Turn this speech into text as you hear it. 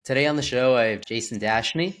Today on the show, I have Jason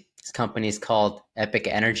Dashney. His company is called Epik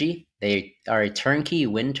Energy. They are a turnkey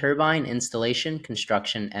wind turbine installation,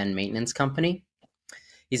 construction, and maintenance company.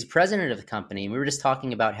 He's president of the company, and we were just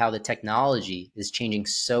talking about how the technology is changing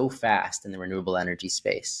so fast in the renewable energy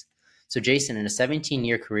space. So, Jason, in a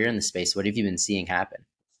 17-year career in the space, what have you been seeing happen?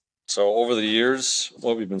 So over the years,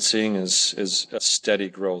 what we've been seeing is a steady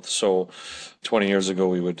growth. So 20 years ago,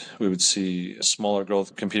 we would see smaller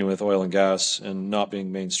growth competing with oil and gas and not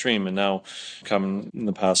being mainstream. And now, coming in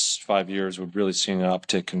the past 5 years, we've really seen an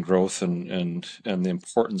uptick in growth and the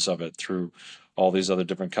importance of it through all these other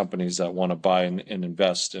different companies that want to buy and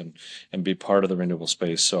invest and be part of the renewable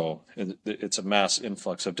space. So it's a mass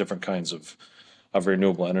influx of different kinds of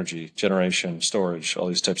renewable energy generation, storage, all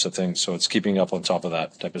these types of things. So it's keeping up on top of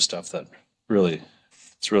that type of stuff that really,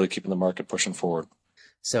 it's really keeping the market pushing forward.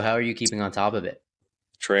 So, how are you keeping on top of it?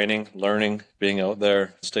 Training, learning, being out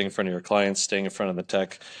there, staying in front of your clients, staying in front of the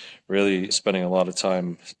tech, really spending a lot of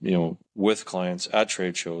time, with clients at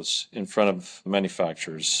trade shows, in front of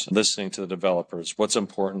manufacturers, listening to the developers, what's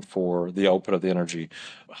important for the output of the energy,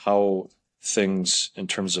 how things in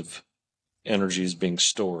terms of energy is being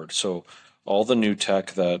stored. So all the new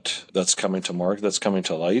tech that's coming to market, that's coming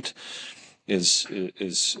to light, is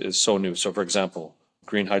so new. So, for example,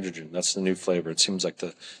 green hydrogen, that's the new flavor. It seems like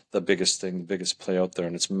the biggest thing, the biggest play out there,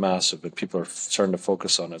 and it's massive. But people are starting to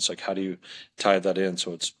focus on it. It's like, how do you tie that in?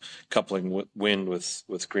 So it's coupling wind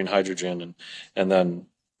with green hydrogen and then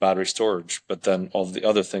battery storage. But then all the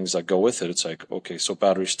other things that go with it. It's like, okay, so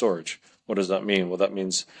battery storage. What does that mean? Well, that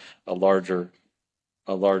means a larger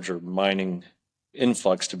mining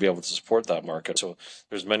influx to be able to support that market. So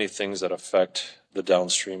there's many things that affect the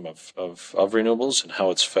downstream of renewables and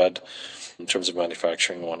how it's fed in terms of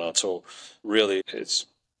manufacturing and whatnot. So really it's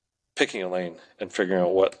picking a lane and figuring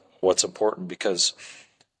out what's important, because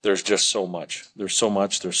there's just so much. There's so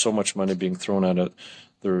much money being thrown at it.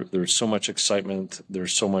 There's so much excitement.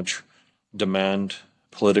 There's so much demand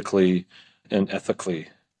politically and ethically.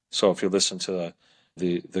 So if you listen to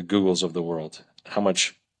the Googles of the world, how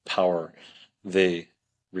much power they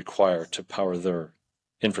require to power their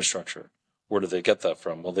infrastructure. Where do they get that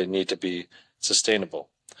from? Well, they need to be sustainable.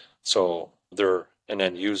 So they're an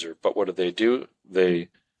end user, but what do? They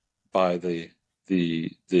buy the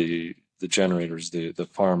generators, the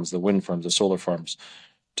farms, the wind farms, the solar farms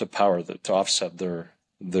to to offset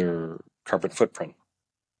their carbon footprint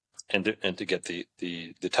and to get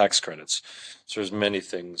the tax credits. So there's many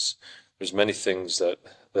things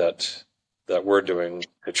that we're doing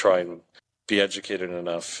to try and be educated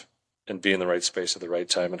enough and be in the right space at the right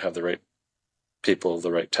time and have the right people,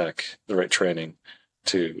 the right tech, the right training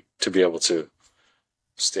to be able to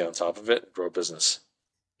stay on top of it and grow a business.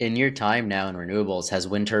 In your time now in renewables, has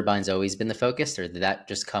wind turbines always been the focus, or did that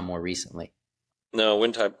just come more recently? No,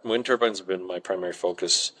 wind turbines have been my primary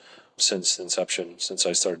focus since inception, since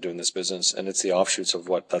I started doing this business, and it's the offshoots of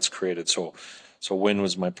what that's created. So wind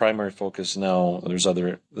was my primary focus. Now there's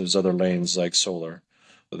other lanes like solar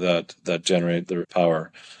that generate their power,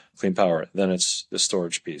 clean power. Then it's the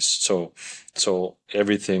storage piece. So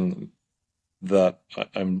everything that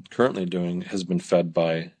I'm currently doing has been fed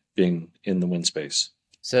by being in the wind space.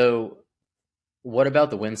 So, what about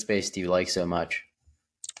the wind space do you like so much?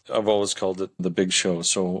 I've always called it the big show.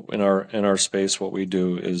 So in our space, what we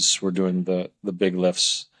do is we're doing the big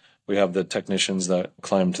lifts. We have the technicians that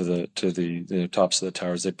climb to the tops of the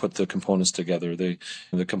towers. They put the components together. The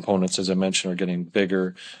components, as I mentioned, are getting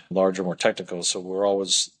bigger, larger, more technical. So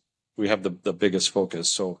we have the biggest focus.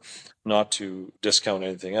 So not to discount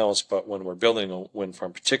anything else, but when we're building a wind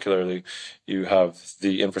farm, particularly, you have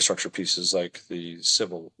the infrastructure pieces like the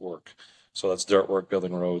civil work. So that's dirt work,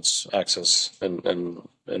 building roads, access, and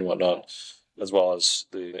whatnot, as well as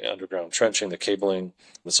the underground trenching, the cabling,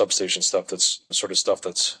 the substation stuff. That's the sort of stuff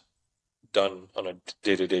that's done on a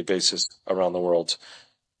day-to-day basis around the world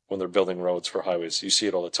when they're building roads for highways. You see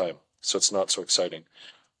it all the time. So it's not so exciting.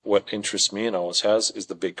 What interests me and always has is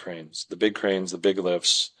the big cranes, the big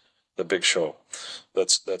lifts, the big show.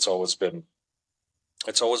 That's always been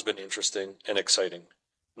interesting and exciting,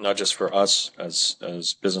 not just for us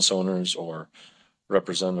as business owners or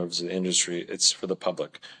representatives of the industry. It's for the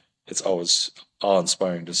public. It's always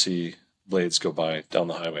awe-inspiring to see blades go by down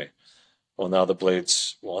the highway. Well, now the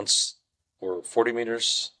blades once were 40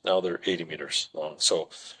 meters, now they're 80 meters long. So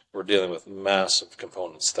we're dealing with massive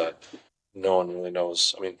components that no one really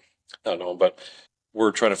knows. I mean, not no one, but we're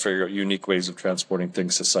trying to figure out unique ways of transporting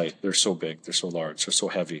things to site. They're so big, they're so large, they're so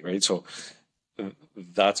heavy, right? So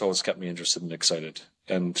that's always kept me interested and excited.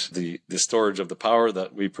 And the storage of the power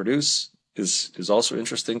that we produce is also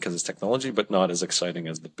interesting because it's technology, but not as exciting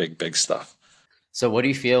as the big stuff. So what do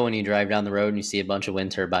you feel when you drive down the road and you see a bunch of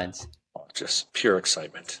wind turbines? Just pure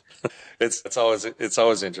excitement. It's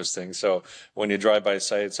always interesting. So when you drive by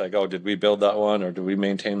sites, like, oh, did we build that one, or do we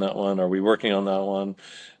maintain that one? Are we working on that one?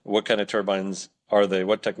 What kind of turbines are they?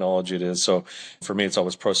 What technology it is? So for me, it's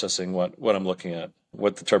always processing what I'm looking at,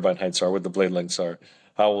 what the turbine heights are, what the blade lengths are,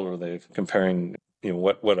 how old are they, comparing.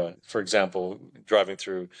 For example, driving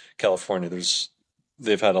through California,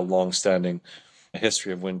 they've had a long-standing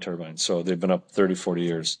history of wind turbines, so they've been up 30, 40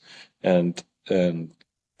 years, and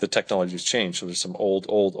the technology's changed. So there's some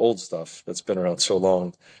old stuff that's been around so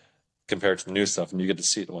long compared to the new stuff, and you get to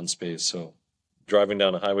see it in one space. So driving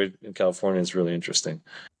down a highway in California is really interesting.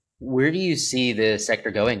 Where do you see the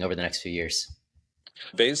sector going over the next few years?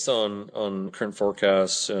 Based on current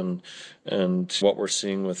forecasts and what we're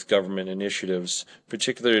seeing with government initiatives,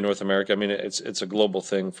 particularly in North America, I mean, it's a global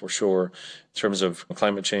thing for sure in terms of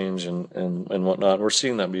climate change and whatnot. We're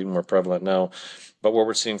seeing that being more prevalent now. But what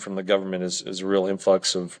we're seeing from the government is a real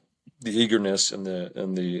influx of the eagerness and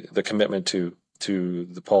the commitment to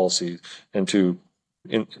the policy and to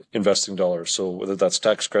investing dollars. So whether that's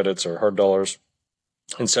tax credits or hard dollars,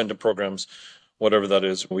 incentive programs, whatever that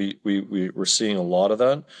is, we're seeing a lot of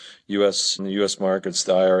that. In the U.S. markets,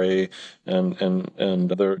 the IRA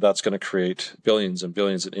that's going to create billions and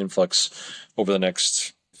billions in influx over the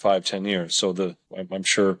next 5-10 years. So I'm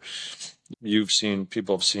sure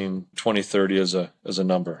people have seen 2030 as a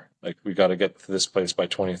number. Like, we got to get to this place by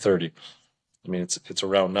 2030. I mean, it's a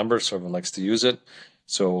round number, so everyone likes to use it.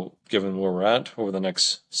 So given where we're at over the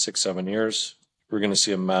next 6-7 years, we're going to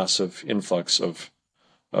see a massive influx of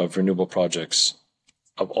renewable projects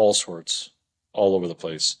of all sorts all over the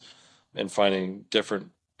place, and finding different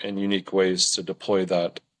and unique ways to deploy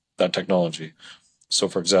that technology. So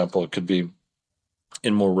for example, it could be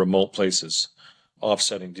in more remote places,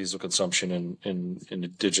 offsetting diesel consumption in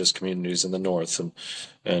indigenous communities in the north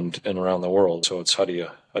and around the world. So it's how do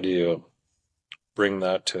you bring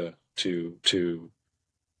that to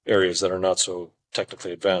areas that are not so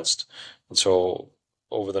technically advanced. And so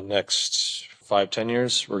over the next 5-10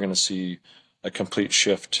 years, we're going to see a complete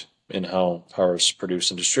shift in how power is produced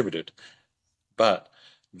and distributed. But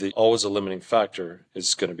always a limiting factor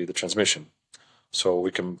is going to be the transmission. So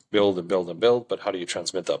we can build and build and build, but how do you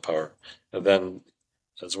transmit that power? And then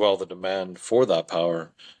as well, the demand for that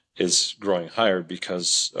power is growing higher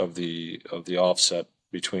because of the offset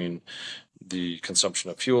between the consumption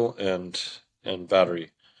of fuel and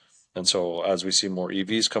battery. And so as we see more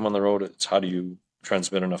EVs come on the road, it's how do you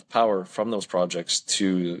transmit enough power from those projects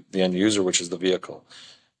to the end user, which is the vehicle.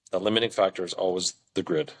 The limiting factor is always the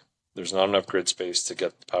grid. There's not enough grid space to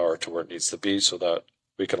get the power to where it needs to be so that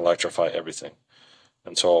we can electrify everything.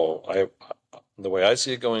 And so the way I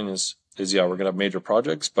see it going is we're going to have major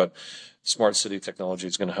projects, but smart city technology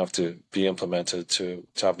is going to have to be implemented to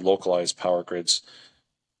have localized power grids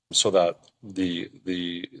so that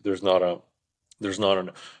there's not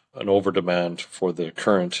an over demand for the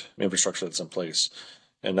current infrastructure that's in place.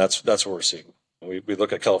 And that's what we're seeing. We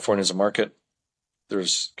look at California as a market.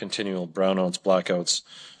 There's continual brownouts, blackouts,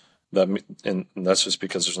 and that's just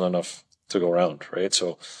because there's not enough to go around, right?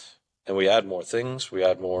 So, and we add more things. We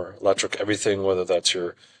add more electric everything, whether that's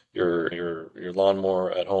your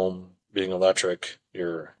lawnmower at home being electric,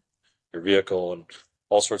 your vehicle, and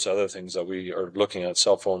all sorts of other things that we are looking at,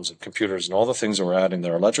 cell phones and computers and all the things that we're adding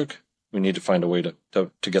that are electric. We need to find a way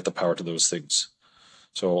to get the power to those things.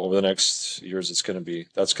 So over the next years, that's going to be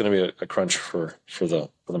a crunch for the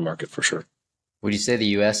market for sure. Would you say the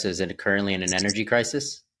U.S. is currently in an energy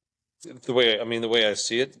crisis? The way I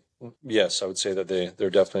see it, yes, I would say that they're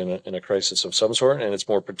definitely in a crisis of some sort, and it's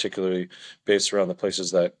more particularly based around the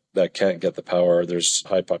places that can't get the power. There's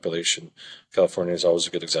high population. California is always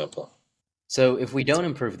a good example. So if we don't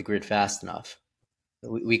improve the grid fast enough,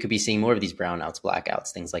 we could be seeing more of these brownouts,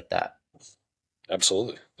 blackouts, things like that.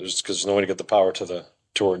 Absolutely. There's no way to get the power to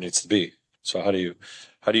where it needs to be. So how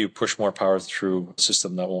do you push more power through a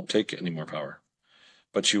system that won't take any more power?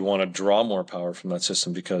 But you want to draw more power from that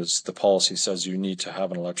system because the policy says you need to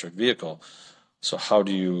have an electric vehicle. So how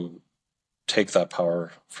do you take that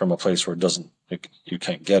power from a place where you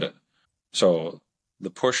can't get it? So the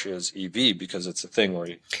push is EV because it's a thing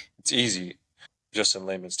where it's easy, just in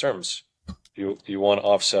layman's terms. You want to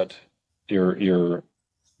offset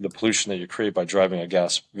the pollution that you create by driving a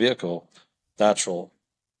gas vehicle. Natural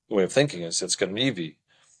way of thinking is let's get an EV.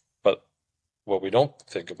 But what we don't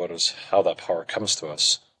think about is how that power comes to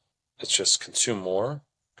us. It's just consume more,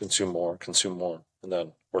 and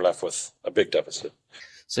then we're left with a big deficit.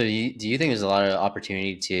 So do you think there's a lot of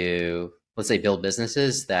opportunity to, let's say, build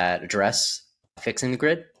businesses that address fixing the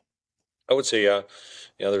grid? I would say, yeah.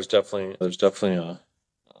 There's definitely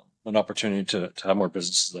an opportunity to have more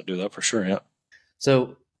businesses that do that for sure. Yeah.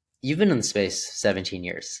 So you've been in the space 17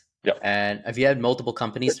 years. Yeah. And have you had multiple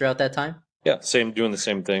companies throughout that time? Yeah. Doing the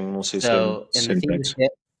same thing, mostly So same things.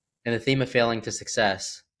 in the theme of failing to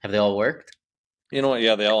success, have they all worked? You know what?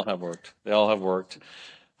 Yeah, they all have worked. They all have worked.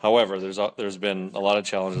 However, there's been a lot of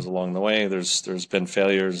challenges along the way. There's been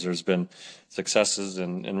failures. There's been successes,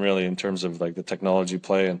 and really in terms of like the technology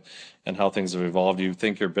play and how things have evolved. You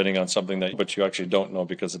think you're bidding on something but you actually don't know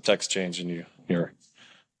because the tech's changed and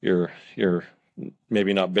you're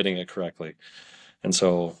maybe not bidding it correctly. And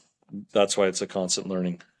so that's why it's a constant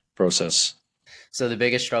learning process. So the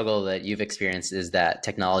biggest struggle that you've experienced is that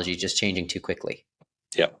technology just changing too quickly.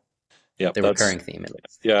 Yeah. Yeah. The recurring theme, at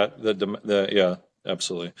least. Yeah. Yeah,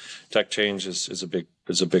 absolutely. Tech change is a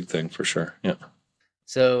big thing for sure. Yeah.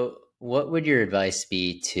 So what would your advice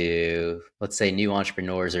be to, let's say, new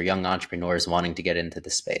entrepreneurs or young entrepreneurs wanting to get into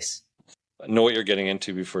this space? Know what you're getting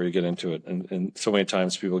into before you get into it. And so many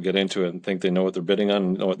times people get into it and think they know what they're bidding on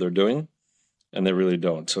and know what they're doing, and they really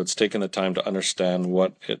don't. So it's taking the time to understand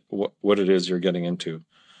what it is you're getting into,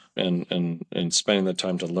 and spending the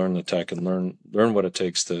time to learn the tech and learn what it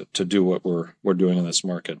takes to do what we're doing in this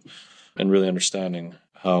market, and really understanding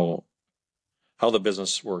how the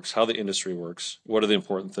business works, how the industry works, what are the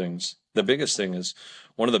important things. The biggest thing is,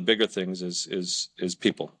 one of the bigger things is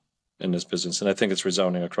people in this business. And I think it's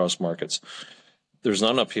resounding across markets. There's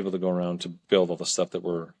not enough people to go around to build all the stuff that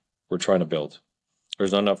we're trying to build.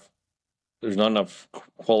 There's not enough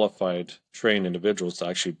qualified, trained individuals to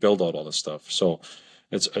actually build out all this stuff. So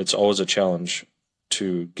it's always a challenge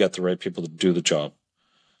to get the right people to do the job.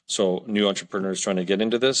 So new entrepreneurs trying to get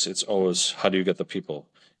into this, it's always, how do you get the people?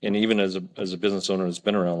 And even as a business owner that's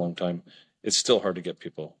been around a long time, it's still hard to get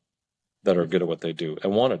people that are good at what they do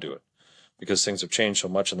and want to do it, because things have changed so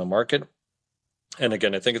much in the market. And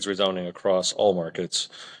again, I think it's resounding across all markets,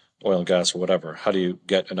 oil and gas or whatever. How do you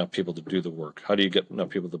get enough people to do the work? How do you get enough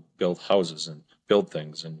people to build houses and build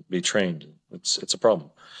things and be trained? It's a problem.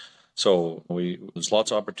 So there's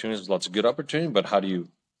lots of opportunities, lots of good opportunity, but how do you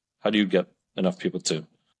get enough people to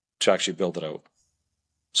actually build it out?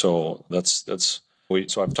 So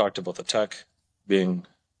so I've talked about the tech being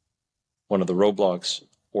one of the roadblocks,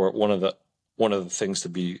 or one of the things to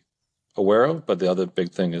be aware of, but the other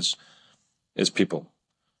big thing is people.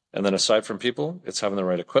 And then aside from people, it's having the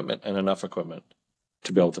right equipment and enough equipment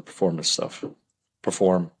to be able to perform this stuff,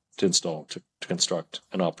 to install, to construct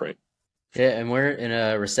and operate. Yeah, and we're in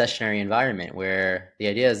a recessionary environment where the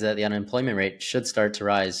idea is that the unemployment rate should start to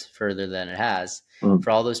rise further than it has. For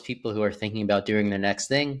all those people who are thinking about doing their next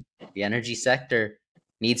thing, the energy sector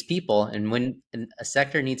needs people. And when a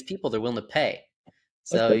sector needs people, they're willing to pay.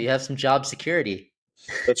 So you have some job security.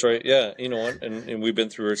 That's right. Yeah. You know what? And we've been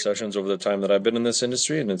through recessions over the time that I've been in this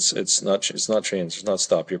industry, and it's not changed. It's not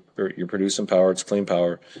stopped. You're producing power. It's clean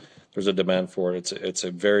power. There's a demand for it. It's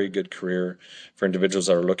a very good career for individuals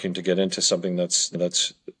that are looking to get into something it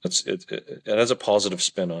has a positive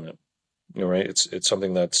spin on it. You know, right? It's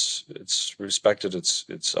something it's respected.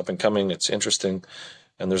 It's up and coming. It's interesting,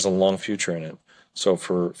 and there's a long future in it. So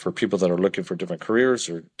for people that are looking for different careers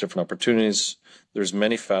or different opportunities, there's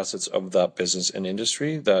many facets of that business and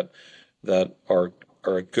industry that are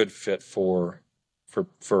a good fit for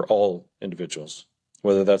all individuals,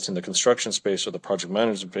 whether that's in the construction space or the project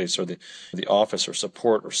management space or the office or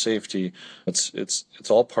support or safety. It's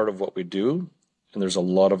all part of what we do, and there's a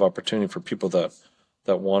lot of opportunity for people that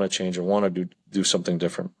want to change or want to do something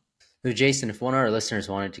different. So Jason, if one of our listeners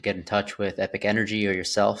wanted to get in touch with Epik Energy or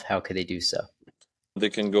yourself, how could they do so? They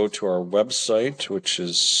can go to our website, which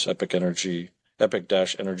is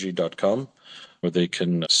epik-energy.com, or they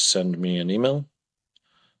can send me an email,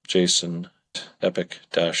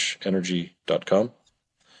 jason@epik-energy.com,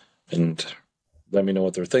 and let me know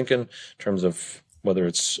what they're thinking in terms of whether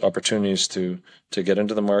it's opportunities to get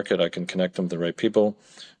into the market. I can connect them to the right people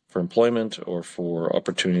for employment, or for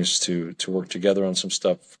opportunities to work together on some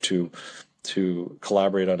stuff, to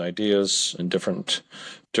collaborate on ideas and different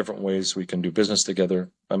ways we can do business together.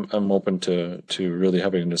 I'm open to really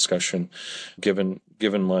having a discussion. Given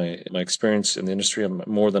my experience in the industry, I'm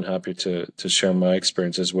more than happy to share my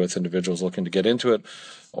experiences with individuals looking to get into it,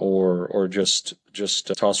 or just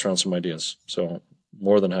toss around some ideas. So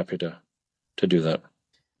more than happy to do that.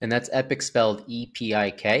 And that's Epik, spelled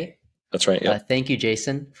EPIK. That's right. Yeah. Thank you,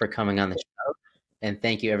 Jason, for coming on the show. And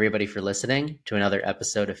thank you, everybody, for listening to another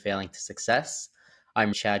episode of Failing to Success.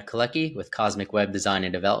 I'm Chad Kalecki with Cosmic Web Design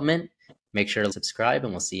and Development. Make sure to subscribe,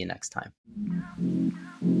 and we'll see you next time.